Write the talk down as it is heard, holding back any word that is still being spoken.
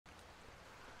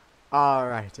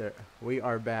Alright, we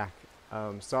are back.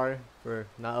 Sorry for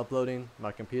not uploading.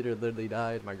 My computer literally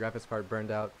died. My graphics card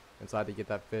burned out, and so I had to get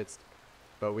that fixed.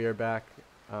 But we are back.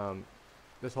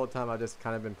 This whole time I've just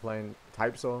kind of been playing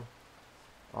Type Soul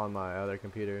on my other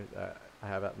computer that I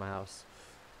have at my house.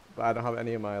 But I don't have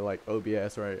any of my like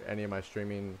OBS or any of my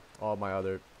streaming, all my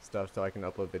other stuff, so I can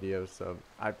upload videos. So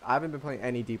I haven't been playing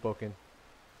any DEEPWOKEN.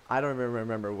 I don't even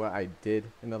remember what I did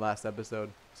in the last episode.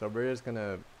 So we're just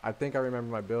gonna, I think I remember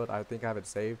my build. I think I have it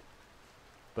saved.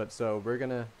 But so we're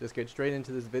gonna just get straight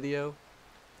into this video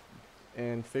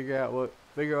and figure out what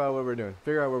we're doing.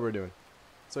 Figure out what we're doing.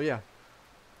 So yeah,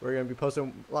 we're gonna be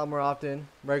posting a lot more often.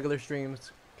 Regular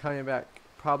streams coming back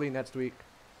probably next week.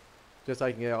 Just so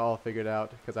I can get it all figured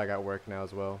out because I got work now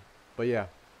as well. But yeah,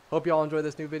 hope y'all enjoy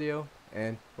this new video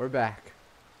and we're back.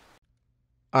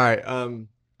 Alright,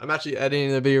 I'm actually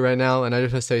editing the video right now, and I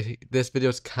just want to say this video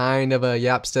is kind of a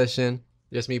yap session.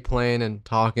 Just me playing and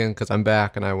talking because I'm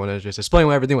back and I want to just explain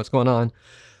everything what's going on.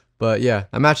 But yeah,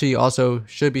 I'm actually also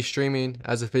should be streaming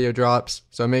as this video drops.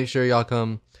 So make sure y'all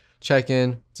come check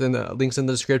in. It's in the links in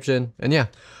the description. And yeah,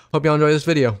 hope y'all enjoy this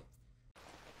video.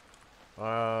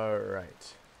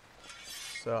 Alright.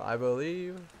 So I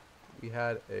believe we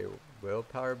had a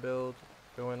willpower build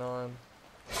going on.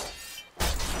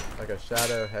 Like a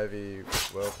shadow heavy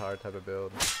willpower type of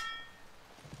build.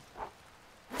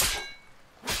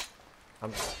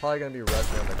 I'm probably gonna be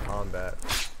rushing on the combat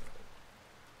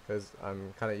because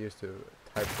I'm kind of used to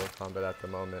Type Soul combat at the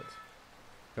moment.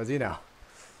 Because you know,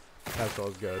 Type Soul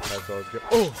is good. Type Soul is good.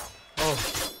 Oh,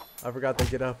 I forgot to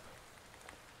get up.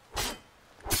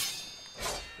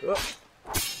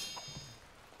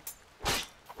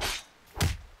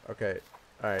 Okay,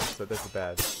 all right. So this is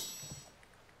bad.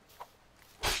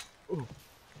 Ooh.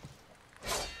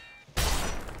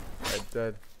 Alright,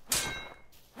 dead.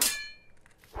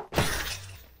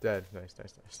 Dead. Nice.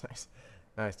 Nice.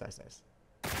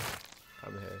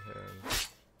 I'm gonna hit him.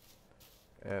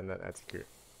 And then that's cute.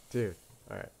 Dude.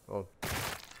 Alright, well.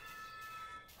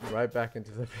 Right back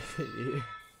into the PvE.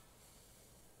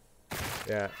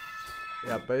 Yeah.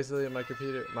 Yeah, basically my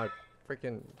computer, my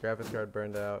freaking graphics card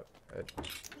burned out. It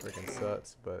freaking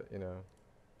sucks, but you know,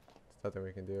 there's nothing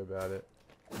we can do about it.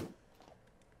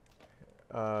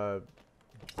 So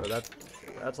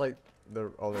that's like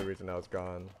the only reason I was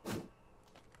gone.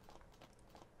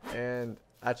 And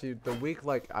actually the week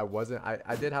like I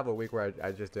did have a week where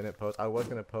I just didn't post. I was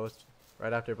gonna post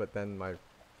right after, but then my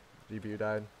GPU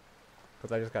died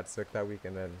because I just got sick that week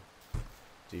and then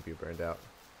GPU burned out.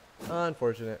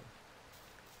 Unfortunate.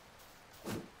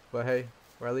 But hey,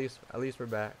 we're at least we're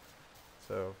back.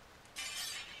 So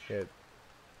get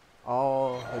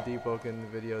all the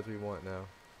DEEPWOKEN videos we want now.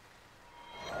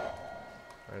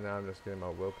 Right now I'm just getting my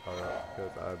willpower up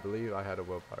because I believe I had a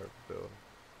willpower build.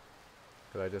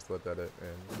 Because I just looked at it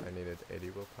and I needed 80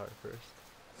 willpower first.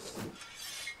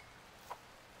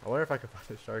 I wonder if I could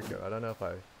find a shark go. I don't know if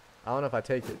I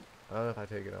take it. I don't know if I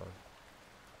take it on.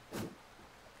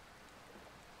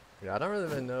 Yeah, I don't really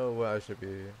even know what I should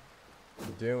be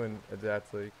doing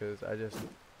exactly because I just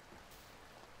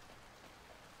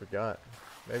forgot.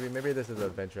 Maybe this is an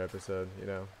adventure episode, you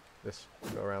know. Just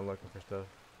go around looking for stuff.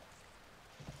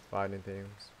 Finding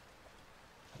things.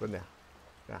 But nah.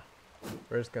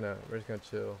 We're just gonna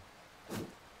chill.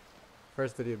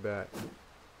 First video back.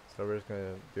 So we're just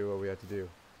gonna do what we have to do.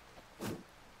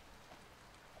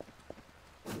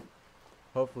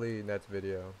 Hopefully next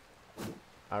video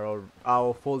I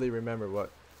will fully remember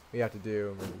what we have to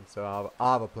do, and so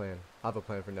I'll have a plan. I'll have a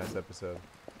plan for next episode.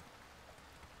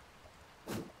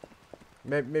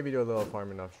 Maybe do a little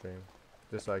farming off stream.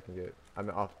 Just so I can get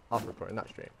off recording, not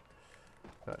stream.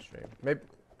 Maybe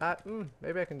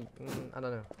maybe I can. I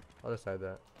don't know. I'll decide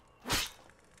that.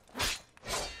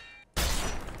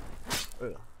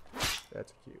 Ugh,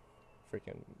 that's cute.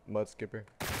 Freaking mud skipper.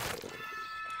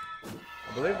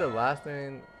 I believe the last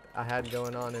thing I had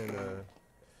going on in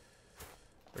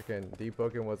freaking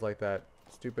DEEPWOKEN was like that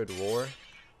stupid war,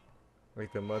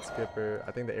 like the mud skipper.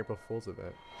 I think the April Fool's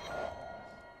event.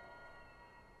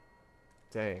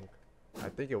 Dang. I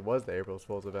think it was the April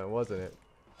Fool's event, wasn't it?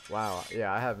 Wow.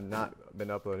 Yeah, I have not been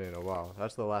uploading in a while.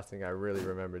 That's the last thing I really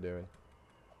remember doing.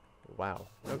 Wow.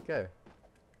 Okay.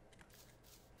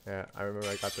 Yeah, I remember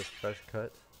I got this fresh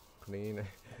cut. Clean.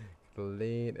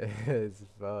 Clean as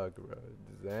fuck, bro.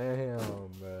 Damn,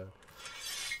 bro.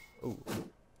 Ooh.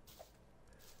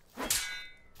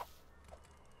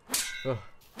 Ugh.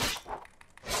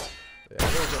 Yeah,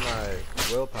 I'm gonna get my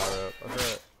willpower up. I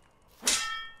forgot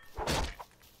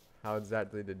how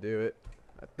exactly to do it.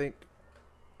 I think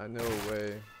I know a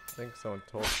way. I think someone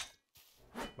told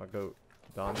my goat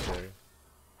Dante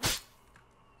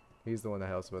He's the one that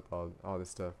helps with all this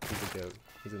stuff. He's a goat.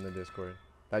 He's in the Discord.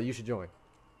 That you should join.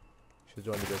 You should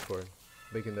join the Discord.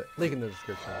 Link in the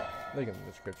description. Link in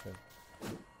the description.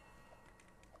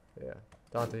 Yeah.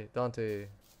 Dante,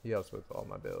 he helps with all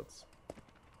my builds.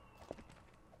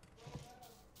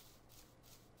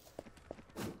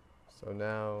 So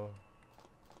now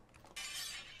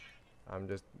I'm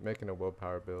just making a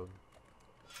willpower build.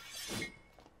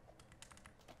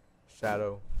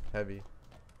 Shadow, heavy.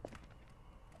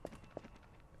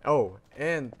 Oh,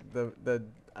 and I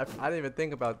didn't even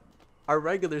think about our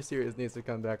regular series needs to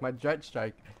come back. My Jet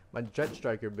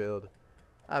Striker build.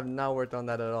 I have not worked on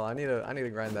that at all. I need to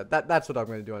grind that. That's what I'm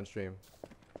gonna do on stream.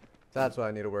 That's what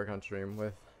I need to work on stream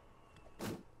with.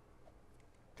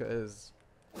 Cause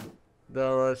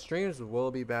the streams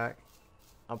will be back.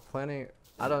 I'm planning.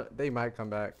 They might come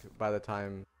back by the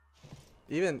time.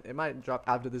 Even it might drop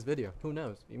after this video. Who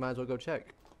knows? You might as well go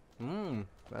check. Might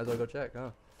as well go check,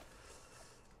 huh?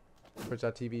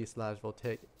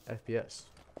 Twitch.tv/Voltaic FPS.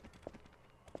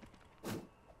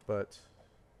 But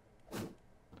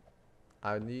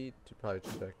I need to probably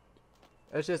check.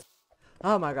 It's just,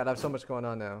 oh my god, I have so much going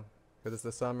on now. Because it's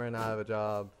the summer and I have a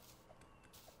job.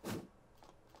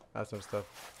 I have some stuff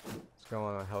that's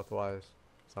going on health-wise.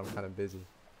 So I'm kind of busy.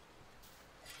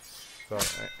 So,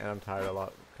 and I'm tired a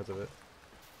lot because of it.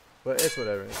 But it's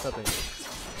whatever. It's nothing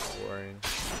boring.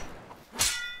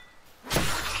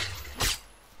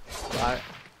 But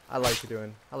I like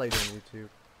doing YouTube.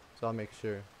 So I'll make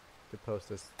sure to post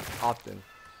this often.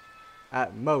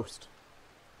 At most.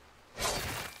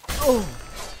 Oh!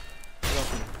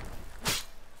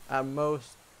 At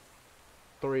most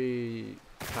 3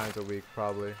 times a week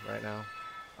probably right now.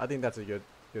 I think that's a good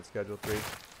schedule.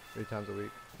 3 times a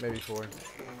week, maybe 4.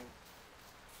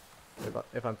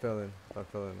 If I'm feeling a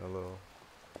little.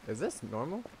 Is this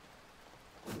normal?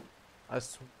 I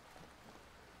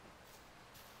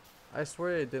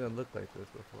swear it didn't look like this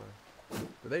before.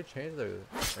 Did they change their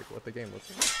what the game looks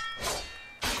like?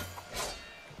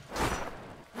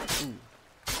 Ooh.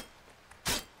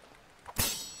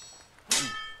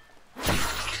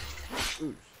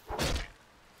 Ooh.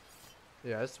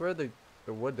 Yeah, I swear the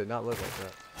wood did not look like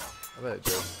that. I bet it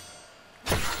did.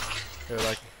 They're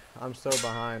like, I'm so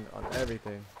behind on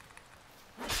everything.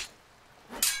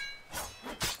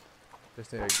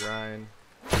 Just need to grind.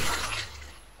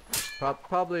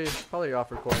 Probably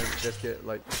off recording, just get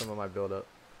like some of my build up.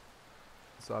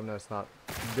 So I'm just not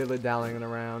dilly-dallying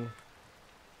around.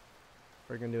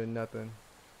 Freaking doing nothing.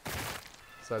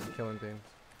 Besides killing things.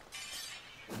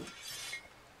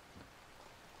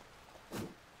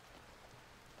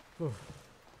 Whew.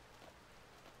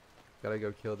 Gotta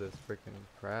go kill this freaking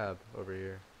crab over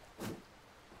here.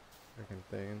 Freaking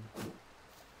thing.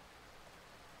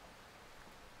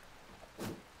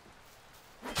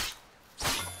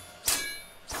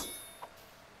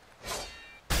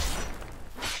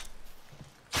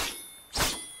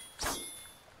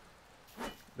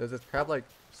 Does this crab like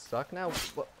suck now?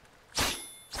 What?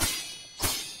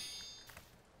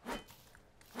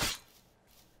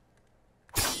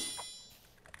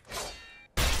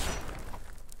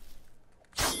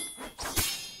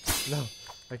 No,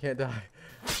 I can't die.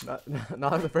 Not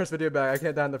in the first video back. I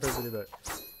can't die in the first video back.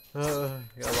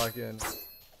 Gotta lock in.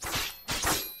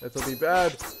 This will be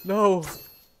bad. No,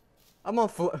 I'm on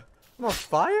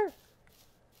fire.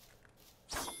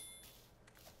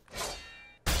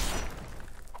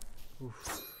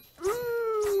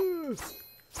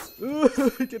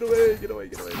 Get away, get away,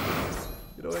 get away.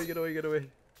 Get away, get away, get away.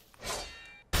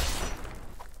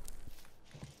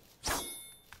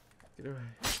 Get away.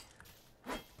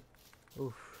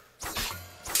 Oof.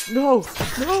 No!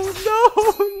 No, no,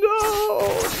 no!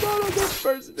 Not on the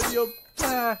first video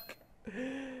back!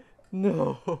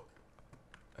 No!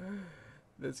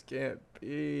 This can't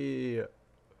be.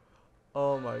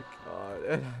 Oh my god.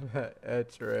 And I'm at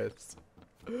Etris.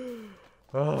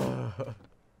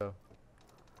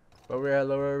 But we're at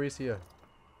Lower Arisia.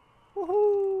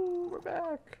 Woohoo! We're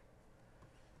back!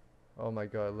 Oh my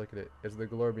god, look at it. It's the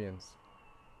Glorbians.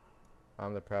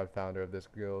 I'm the proud founder of this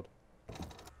guild.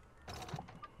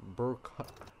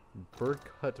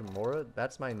 Burkut Mora?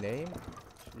 That's my name?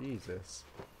 Jesus.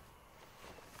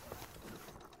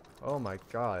 Oh my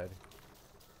god.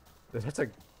 That's a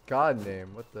god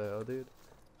name. What the hell, dude?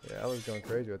 Yeah, I was going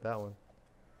crazy with that one.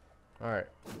 Alright.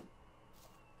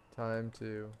 Time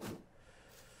to...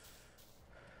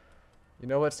 You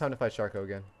know what? It's time to fight Sharko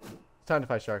again. It's time to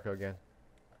fight Sharko again.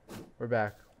 We're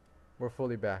back. We're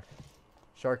fully back.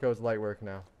 Sharko's light work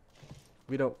now.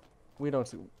 We don't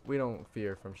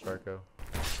fear from Sharko.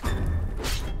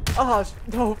 Ah,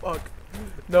 no, fuck.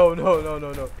 No, no, no,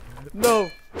 no, no. No.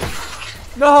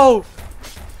 No!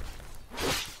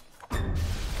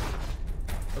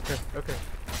 Okay, okay.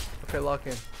 Okay, lock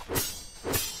in.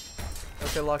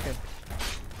 Okay, lock in.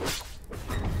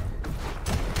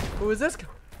 Who is this?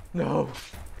 No.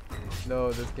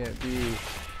 No, this can't be.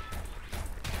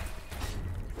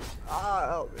 Ah,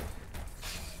 help me.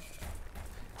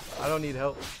 I don't need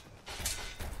help.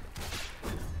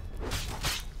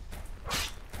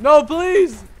 No,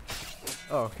 please!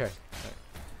 Oh, okay. Right.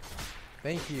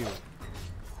 Thank you.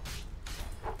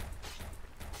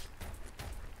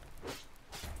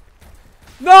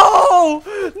 No!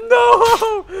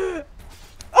 No!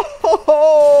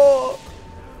 Oh!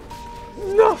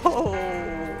 No!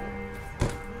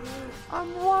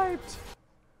 I'm wiped.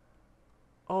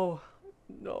 Oh,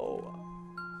 no.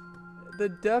 The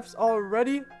deaths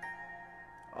already?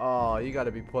 Oh, you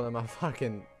gotta be pulling my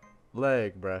fucking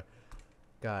leg, bruh.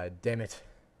 God damn it.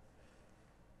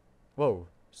 Whoa.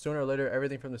 Sooner or later,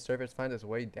 everything from the surface finds its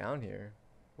way down here.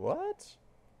 What?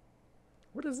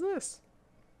 What is this?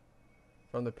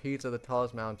 From the peaks of the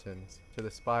tallest mountains to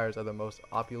the spires of the most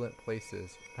opulent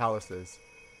palaces.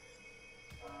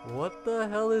 What the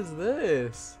hell is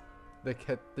this? The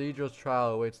cathedral's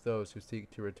trial awaits those who seek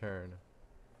to return.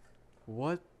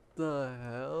 What the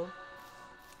hell?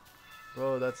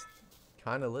 Bro, that's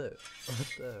kind of lit. What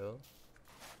the hell?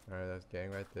 Alright, that's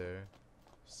gang right there.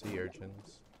 Sea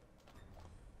urchins.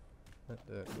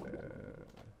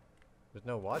 There's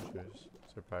no watchers,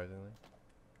 surprisingly.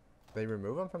 They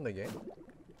remove them from the game?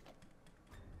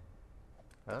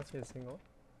 I don't see a single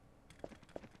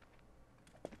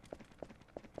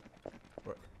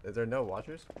one. Is there no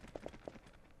watchers?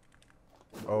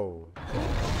 Oh.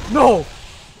 No!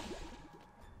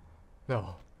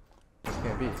 No. This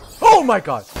can't be. Oh my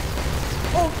god!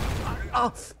 Oh!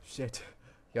 Ah! Shit.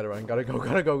 Gotta run, gotta go,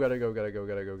 gotta go, gotta go, gotta go,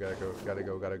 gotta go, gotta go, gotta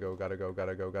go, gotta go, gotta go,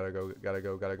 gotta go, gotta go, gotta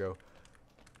go, gotta go.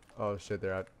 Oh shit,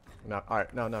 they're out. No,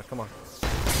 alright, no, no, come on.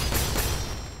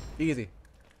 Easy.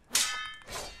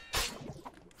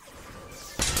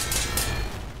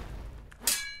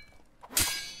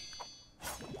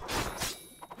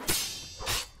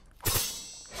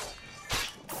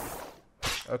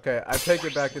 Okay, I take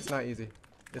it back. It's not easy.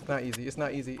 It's not easy. It's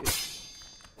not easy.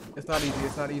 It's not easy.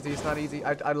 It's not easy. It's not easy.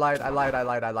 I lied. I lied. I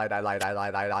lied. I lied. I lied. I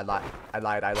lied. I lied. I lied. I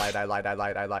lied. I lied. I lied. I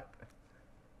lied. I lied.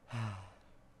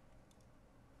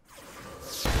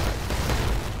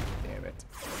 Damn it.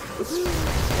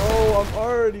 Oh, I'm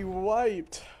already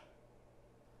wiped.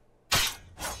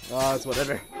 Oh, it's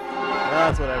whatever.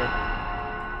 That's whatever.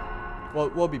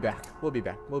 Well, we'll be back. We'll be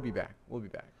back. We'll be back. We'll be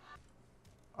back.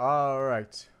 All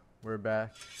right. We're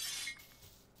back.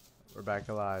 We're back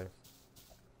alive.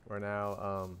 We're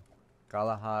now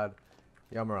Galahad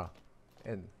Yamara.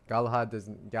 And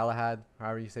Galahad,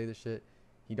 however you say this shit,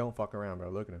 he don't fuck around,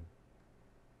 bro. Look at him.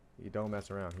 He don't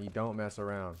mess around. He don't mess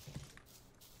around.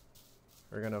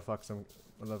 We're gonna fuck some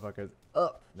motherfuckers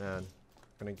up, man.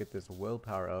 We're gonna get this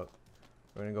willpower up.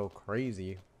 We're gonna go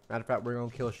crazy. Matter of fact, we're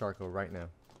gonna kill Sharko right now.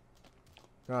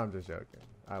 No, I'm just joking.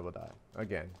 I will die.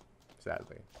 Again.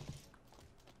 Sadly.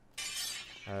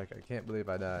 I can't believe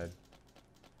I died.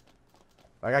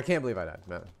 Like, I can't believe I died,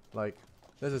 man. Like,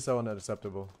 this is so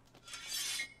unacceptable.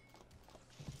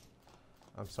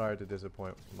 I'm sorry to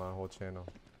disappoint my whole channel.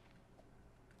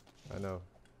 I know.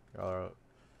 Y'all are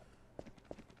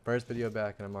first video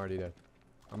back and I'm already dead.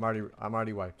 I'm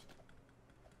already wiped.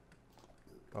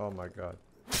 Oh my god.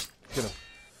 Get him.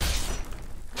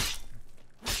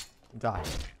 Die.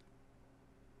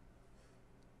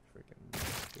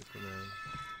 Freaking man.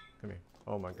 Come here.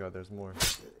 Oh my god, there's more.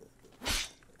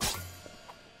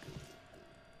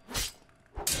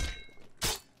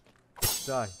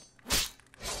 Die.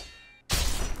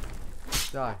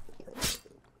 Die.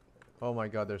 Oh my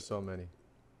god, there's so many.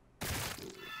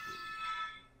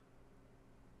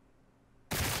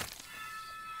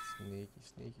 Sneaky,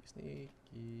 sneaky,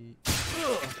 sneaky.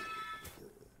 Ugh.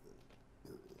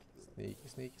 Sneaky,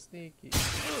 sneaky, sneaky.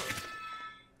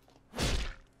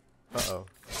 Uh-oh.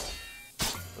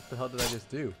 What the hell did I just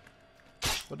do?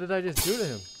 What did I just do to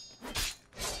him?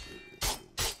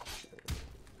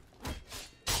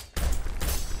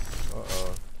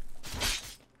 Uh-oh.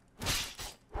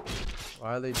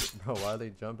 Why are they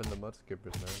jumping the mud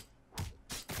skippers, man?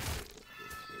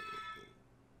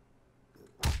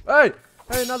 Hey!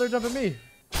 Hey, now they're jumping me!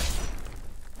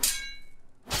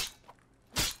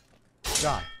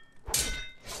 Die.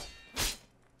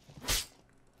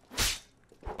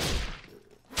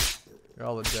 You're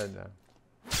all dead now.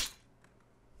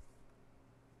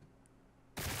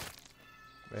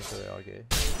 Make sure they all get.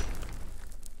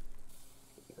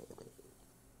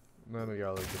 None of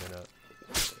y'all are giving up.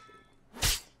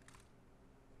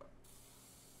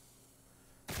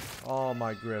 All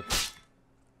my grips.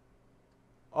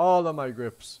 All of my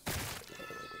grips.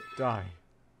 Die.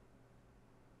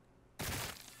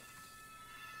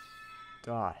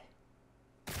 Die.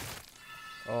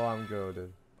 Oh, I'm goated.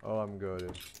 Oh, I'm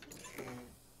goated.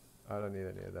 I don't need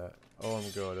any of that. Oh, I'm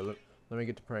goated. Let me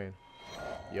get to praying.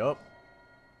 Yup.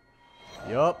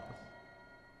 Yup.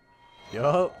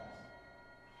 Yup.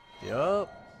 Yup.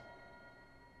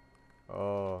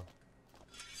 Oh.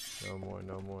 No more,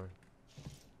 no more.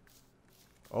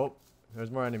 Oh,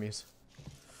 there's more enemies.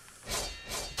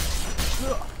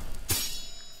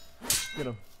 Get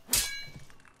him.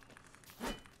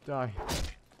 Die.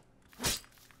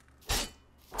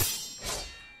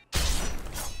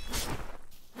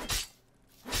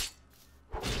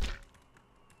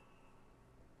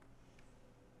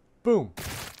 Boom.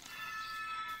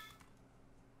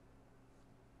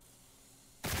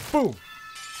 Boom.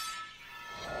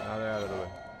 Now they're out of the way.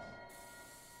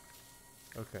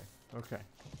 Okay, okay.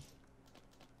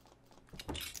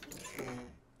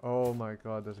 Oh my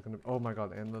god, there's gonna. Oh my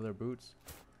god, and leather boots.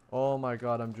 Oh my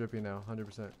god, I'm drippy now,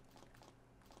 100%.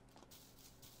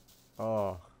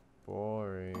 Oh,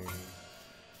 boring.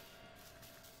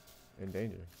 In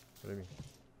danger. What do you mean?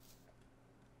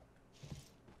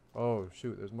 Oh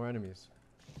shoot, there's more enemies.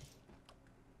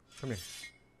 Come here.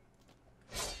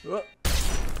 Whoa.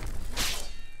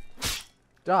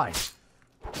 Die.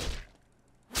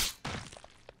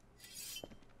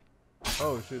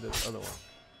 Oh shoot, there's the other one.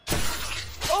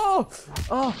 Oh!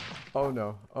 Oh! Oh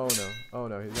no. Oh no. Oh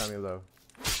no, he's got me low.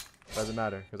 Doesn't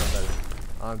matter, because I'm better.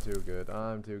 I'm too good.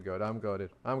 I'm too good. I'm goated.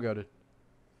 I'm goated.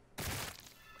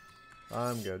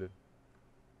 I'm goated.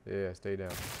 Yeah, stay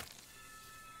down.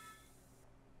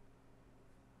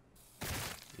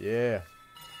 Yeah.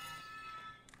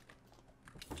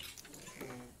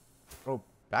 Oh,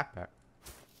 backpack.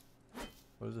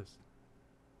 What is this?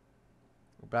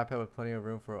 A backpack with plenty of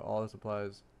room for all the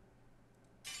supplies.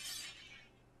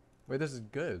 Wait, this is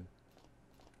good.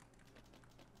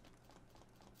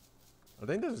 I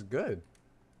think this is good.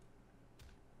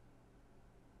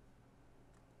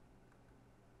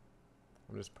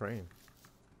 I'm just praying.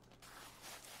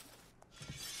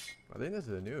 I think this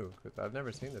is new, because I've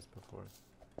never seen this before.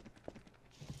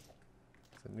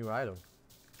 It's a new item.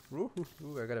 Ooh,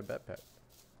 I got a backpack.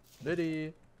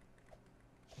 Liddy!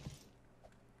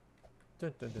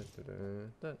 Dun, dun, dun, dun,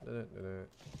 dun, dun, dun, dun, dun.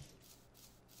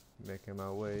 Making my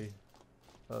way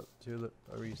up to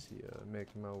Aricia.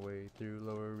 Making my way through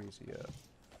Lower Aricia.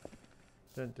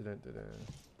 Dun, dun, dun, dun,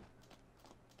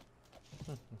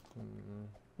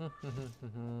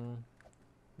 dun.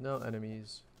 No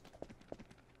enemies.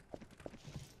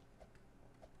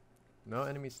 No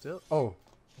enemies still? Oh,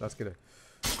 let's get it.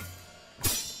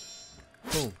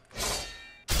 Boom.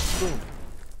 Boom.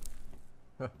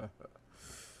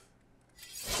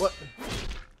 What?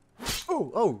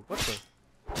 Oh, oh, what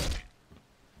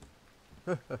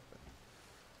the?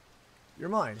 You're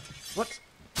mine. What?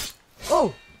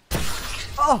 Oh!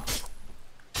 Oh!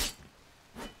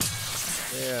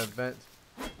 Yeah, vent.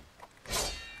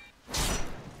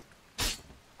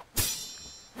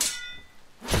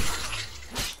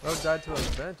 Oh, died to a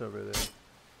vent over there.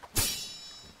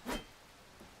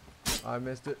 I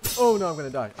missed it. Oh no, I'm gonna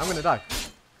die. I'm gonna die.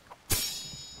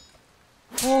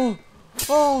 Oh!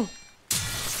 Oh!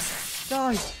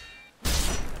 Die!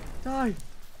 Die!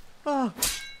 Ah!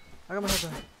 I got my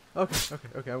health back. Okay, okay,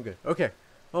 okay, I'm good. Okay.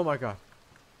 Oh my god.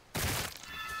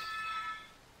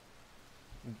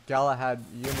 Galahad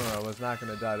Yumura was not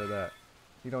gonna die to that.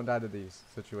 He don't die to these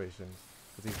situations.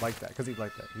 Cause he's like that. Cause he's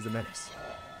like that. He's a menace.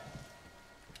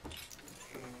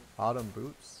 Autumn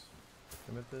boots?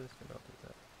 Amethyst? Maybe I'll take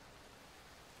that.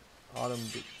 Autumn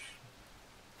boots.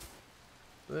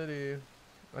 Liddy.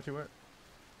 Actually, where?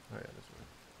 Oh yeah, this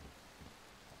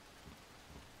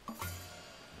way.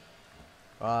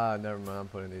 Ah, never mind. I'm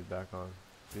putting these back on.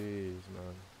 Jeez,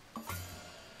 man.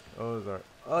 Those are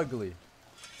ugly.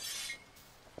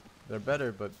 They're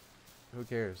better, but who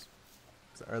cares?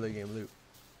 It's an early game loot.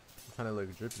 It kind of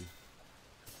look drippy.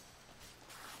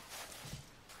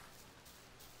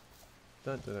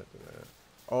 Dun, dun, dun, dun, dun.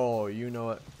 Oh, you know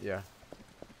what? Yeah.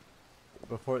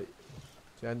 Before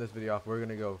to end this video off, we're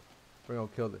gonna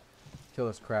kill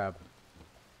this crab.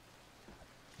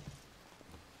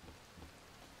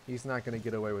 He's not gonna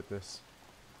get away with this.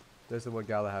 This is what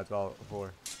Galahad's all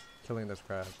for. Killing this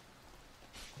crab.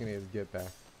 Getting his get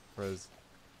back for his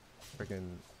freaking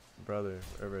brother,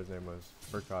 whatever his name was.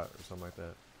 Burkott or something like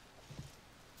that.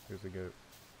 Here's the goat.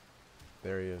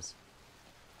 There he is.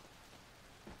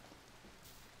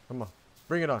 Come on.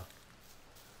 Bring it on.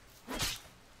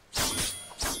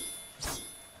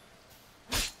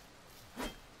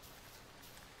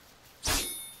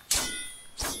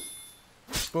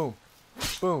 Boom.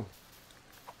 Boom.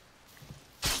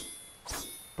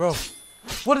 Bro,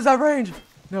 what is that range?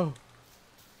 No.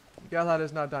 Galahad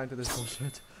is not dying to this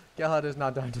bullshit. Galahad is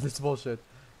not dying to this bullshit.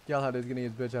 Galahad is getting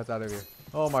his bitch ass out of here.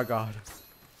 Oh my god.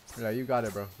 Yeah, you got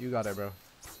it, bro. You got it, bro.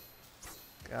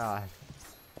 God.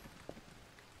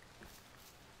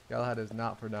 Galahad is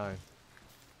not for dying.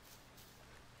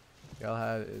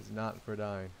 Galahad is not for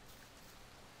dying.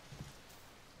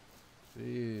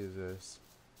 Jesus.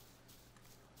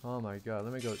 Oh my god.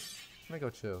 Let me go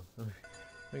chill. Let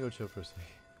me go chill for a second.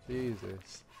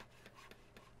 Jesus.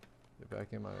 Get back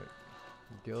in my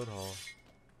guild hall.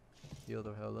 Heal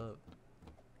the hell up.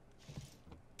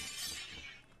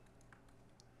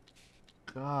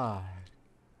 God.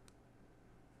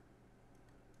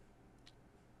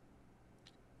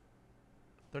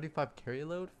 $35 carry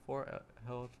load, 4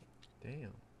 health.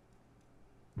 Damn.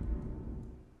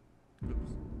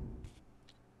 Oops.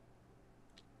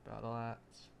 Battle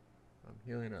axe. I'm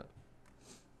healing up.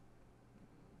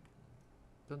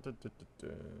 Dun, dun, dun, dun,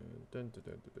 dun, dun, dun,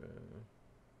 dun, dun.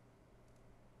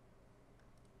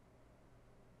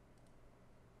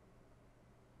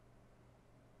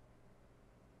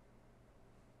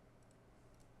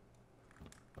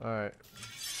 Alright.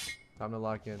 Time to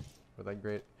lock in. With that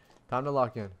great. Time to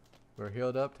lock in. We're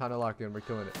healed up. Time to lock in. We're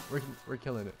killing it. We're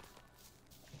killing it.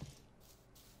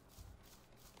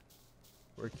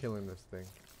 We're killing this thing.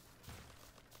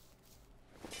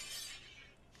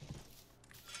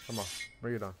 Come on.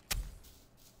 Bring it on.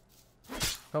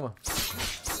 Come on.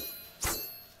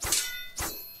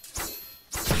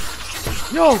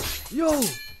 Yo! Yo!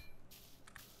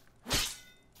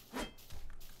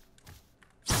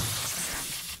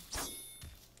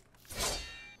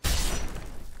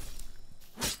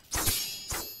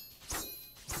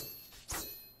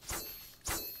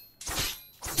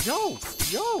 Yo!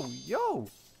 Yo! Yo!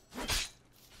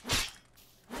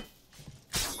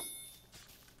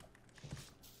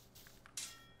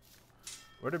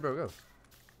 Where did bro go?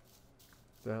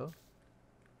 The hell?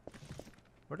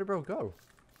 Where did bro go?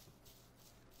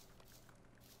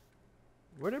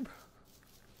 Where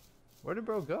did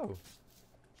bro go?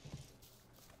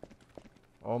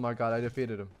 Oh my god, I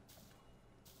defeated him.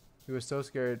 He was so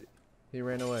scared, he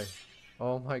ran away.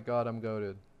 Oh my god, I'm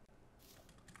goated.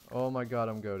 Oh my god,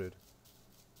 I'm goated.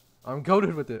 I'm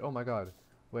goated with it. Oh my god.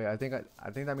 Wait, I think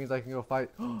that means I can go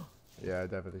fight. Yeah, I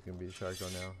definitely can beat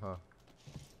Sharko now, huh?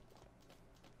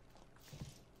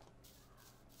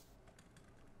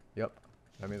 Yep,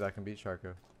 that means I can beat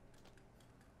Sharko.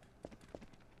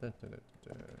 Dun, dun, dun,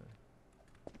 dun.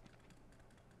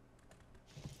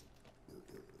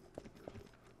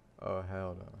 Oh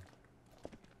hell no.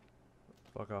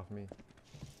 Fuck off me.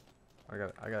 I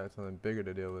got something bigger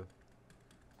to deal with.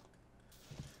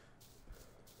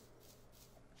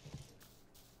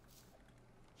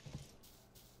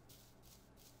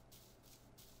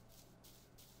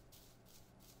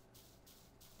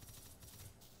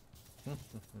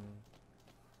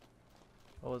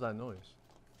 What was that noise?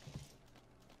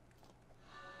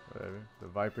 Whatever. The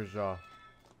Viper's Jaw.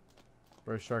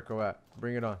 Where's Sharko at?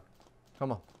 Bring it on.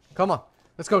 Come on. Come on.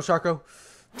 Let's go, Sharko.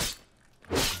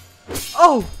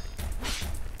 Oh!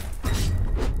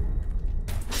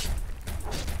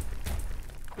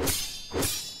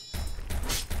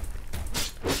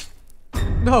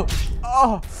 No!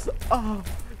 Oh! Oh!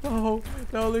 No!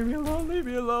 No, leave me alone. Leave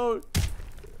me alone.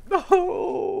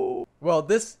 No! Well,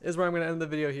 this is where I'm gonna end the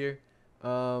video here.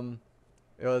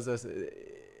 It was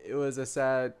a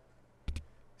sad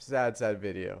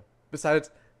video. Besides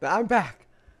that, I'm back.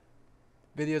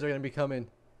 Videos are gonna be coming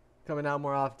out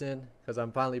more often because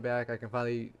I'm finally back. I can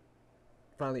finally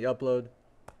upload.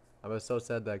 I was so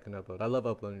sad that I couldn't upload. I love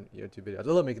uploading YouTube videos. I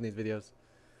love making these videos.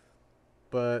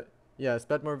 But yeah,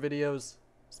 expect more videos.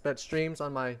 Expect streams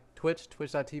on my Twitch,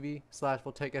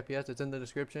 twitch.tv/fulltakeFPS. It's in the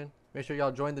description. Make sure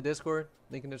y'all join the Discord.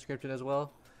 Link in the description as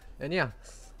well. And yeah.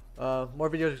 More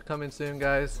videos coming soon,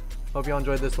 guys. Hope y'all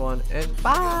enjoyed this one, and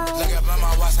bye. Look up on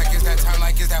my watch like it's that time,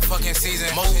 like it's that fucking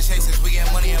season. Motion chases, we get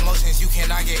money and motions, you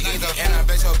cannot get either. And I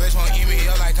bet your bitch won't eat me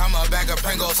up like I'm a bag of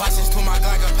Pringles. Flashes to my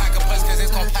Glock, a pack of puss, cause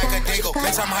it's gon' pack a dingle.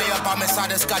 Bitch, I'm high up, I'm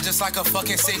inside the sky just like a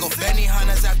fucking seagull. Benny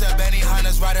Hunters after Benny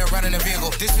Hunters, riding around in the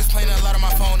vehicle. This is playing a lot on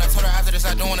my phone. I told her after this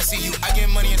I don't wanna see you. I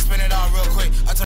get money and spend it all real quick.